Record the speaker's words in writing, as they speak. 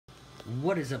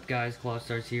What is up, guys?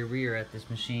 Clawstars here. We are at this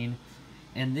machine,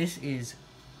 and this is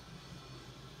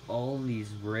all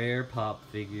these rare pop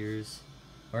figures,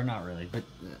 or not really, but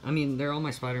I mean they're all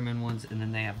my Spider-Man ones, and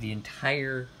then they have the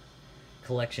entire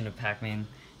collection of Pac-Man.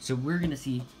 So we're gonna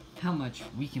see how much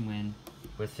we can win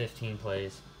with 15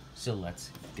 plays. So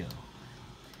let's go.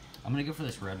 I'm gonna go for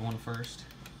this red one first.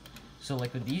 So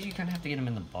like with these, you kind of have to get them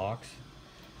in the box,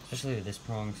 especially with this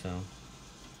prong. So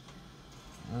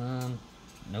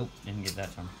nope, didn't get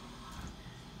that time.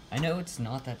 I know it's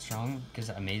not that strong because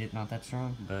I made it not that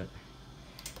strong, but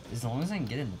as long as I can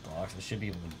get it in the box, I should be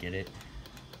able to get it.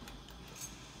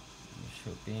 Just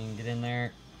hoping, get in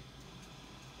there.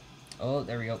 Oh,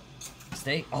 there we go.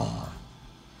 Stay. Oh.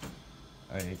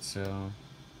 Alright, so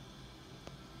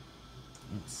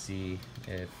let's see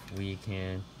if we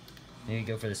can maybe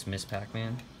go for this Miss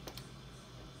Pac-Man.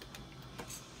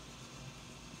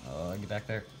 Oh, get back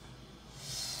there.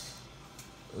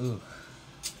 Ooh,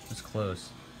 that's close.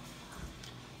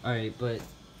 Alright, but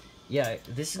yeah,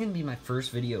 this is gonna be my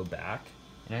first video back,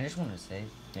 and I just want to say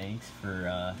thanks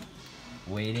for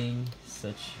waiting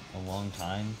such a long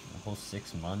time, a whole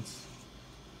 6 months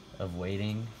of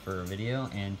waiting for a video,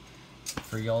 and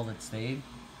for y'all that stayed,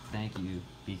 thank you,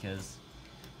 because,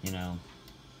 you know,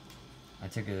 I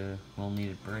took a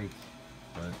well-needed break.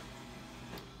 But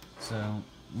so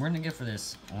we're gonna go for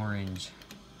this orange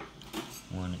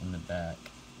one in the back.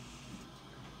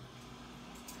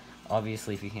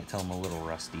 Obviously, if you can't tell, I'm a little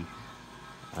rusty.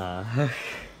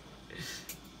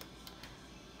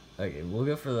 Okay, we'll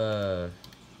go for the...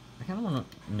 I kind of want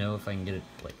to know if I can get it,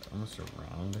 like, almost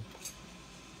around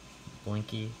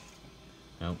Blinky.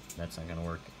 Nope, that's not going to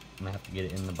work. I'm going to have to get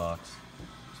it in the box.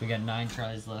 So we got 9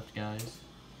 tries left, guys.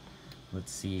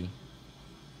 Let's see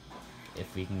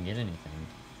if we can get anything.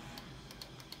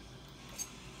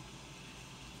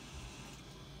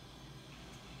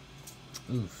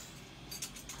 Oof.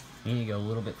 You need to go a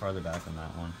little bit farther back on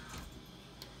that one.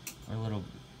 Or a little...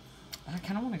 I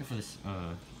kind of want to go for this,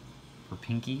 for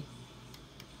Pinky.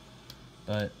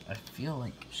 But I feel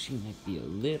like she might be a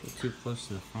little too close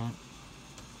to the front.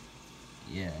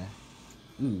 Yeah.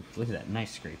 Ooh, look at that.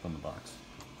 Nice scrape on the box.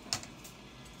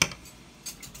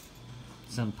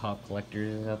 Some pop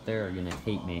collectors out there are gonna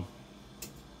hate me.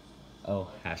 Oh,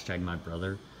 hashtag my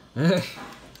brother.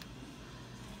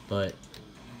 But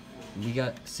we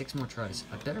got 6 more tries.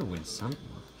 I better win something.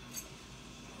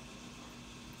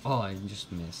 Oh, I just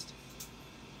missed.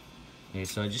 Okay,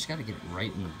 so I just gotta get it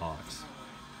right in the box.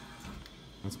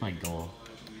 That's my goal.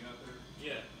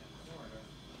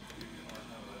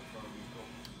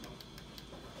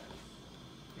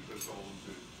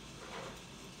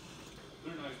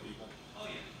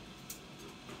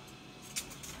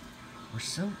 We're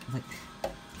so, like,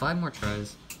 5 more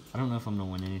tries. I don't know if I'm gonna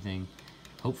win anything.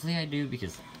 Hopefully I do,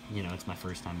 because, you know, it's my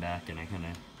first time back, and I kind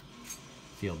of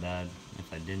feel bad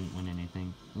if I didn't win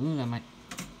anything. Ooh, that might...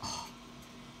 Oh,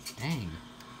 dang.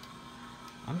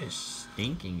 I'm just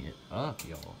stinking it up,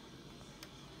 y'all.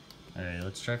 Alright,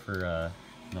 let's try for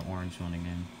the orange one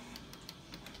again.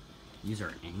 Use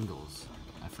our angles.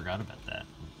 I forgot about that.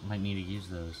 Might need to use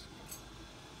those.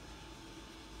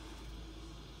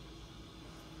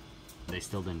 They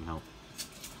still didn't help,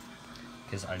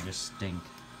 because I just stink.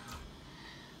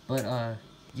 But,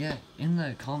 yeah, in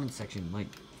the comment section, like,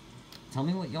 tell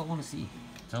me what y'all want to see.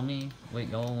 Tell me what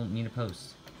y'all want me to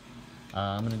post.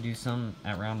 I'm going to do some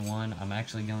at round 1. I'm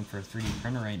actually going for a 3D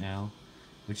printer right now,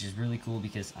 which is really cool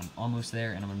because I'm almost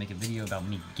there, and I'm going to make a video about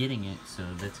me getting it, so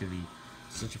that's going to be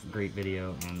such a great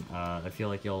video, and I feel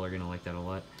like y'all are going to like that a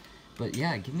lot. But,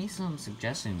 yeah, give me some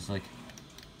suggestions, like,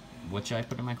 what should I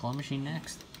put in my claw machine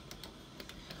next?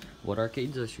 What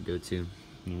arcades I should go to,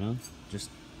 you know? Just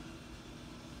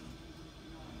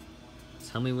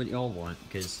tell me what y'all want,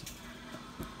 because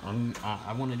I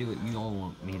want to do what you all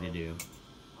want me to do.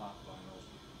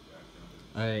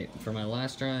 Alright, for my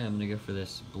last try, I'm going to go for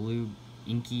this blue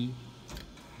Inky,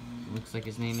 looks like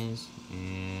his name is,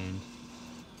 and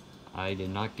I did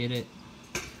not get it.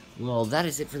 Well, that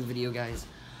is it for the video, guys.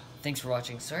 Thanks for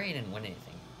watching. Sorry I didn't win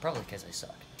anything, probably because I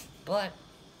suck, but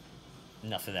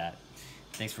enough of that.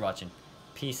 Thanks for watching.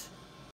 Peace.